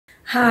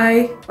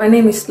Hi, my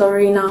name is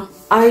Laurina.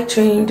 I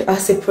trained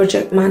as a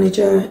project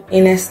manager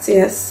in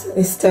STS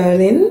in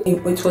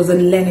Sterling, which was a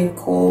learning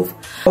curve.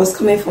 I was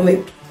coming from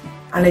an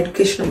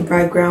educational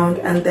background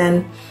and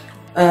then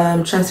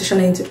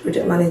transitioning into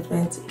project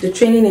management. The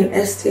training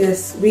in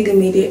STS really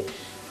made it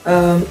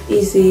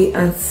easy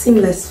and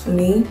seamless for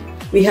me.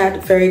 We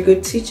had very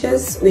good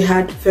teachers, we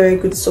had very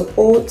good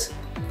support,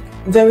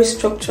 very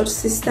structured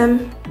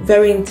system,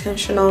 very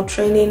intentional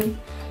training.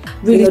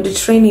 Really, the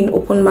training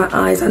opened my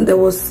eyes and there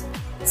was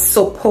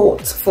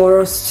support for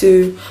us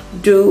to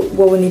do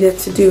what we needed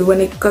to do. When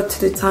it got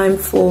to the time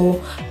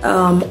for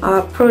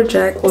our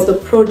project, or the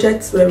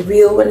projects were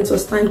real, when it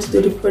was time to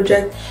do the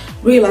project,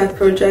 real life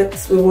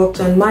projects, we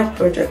worked on my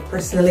project.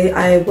 Personally,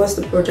 I was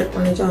the project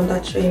manager on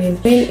that training.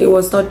 It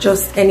was not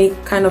just any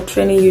kind of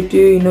training you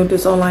do,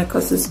 those online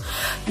courses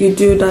you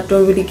do that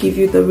don't really give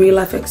you the real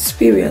life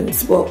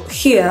experience. But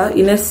here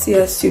in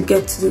SCS, you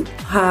get to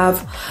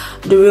have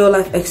the real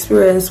life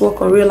experience,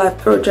 work on real life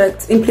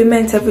projects,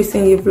 implement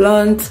everything you've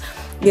learned,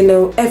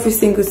 every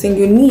single thing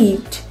you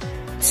need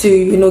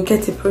to,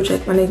 get a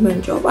project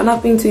management job. And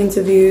I've been to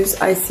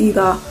interviews, I see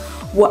that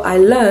what I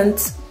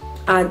learned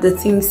are the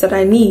things that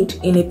I need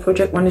in a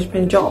project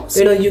management job.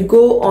 You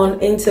go on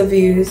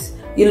interviews,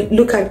 you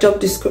look at job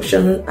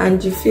description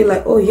and you feel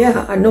like, oh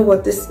yeah, I know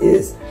what this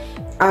is.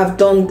 I've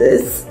done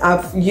this,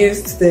 I've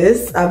used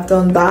this, I've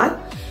done that.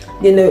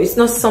 It's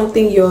not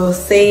something you're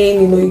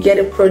saying, you get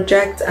a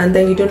project and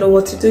then you don't know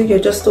what to do. You're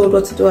just told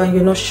what to do and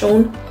you're not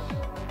shown.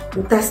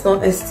 That's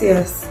not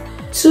STS.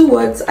 Two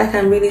words I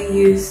can really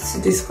use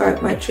to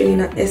describe my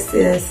training at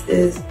STS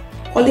is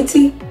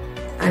quality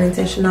and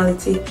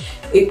intentionality.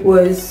 It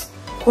was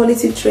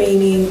quality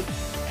training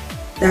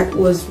that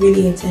was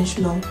really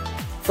intentional.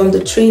 From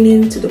the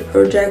training to the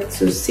project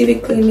to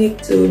civic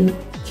clinic to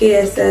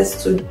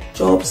KSS to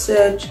job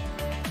search,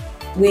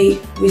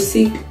 we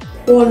received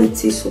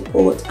quality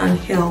support and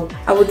help.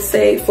 I would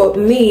say for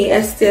me,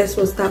 STS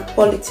was that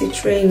quality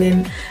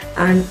training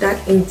and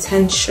that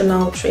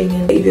intentional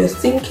training. If you're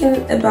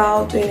thinking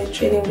about doing a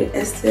training with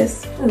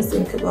STS, don't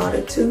think about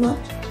it too much.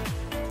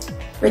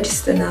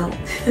 Register now.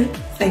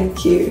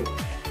 Thank you.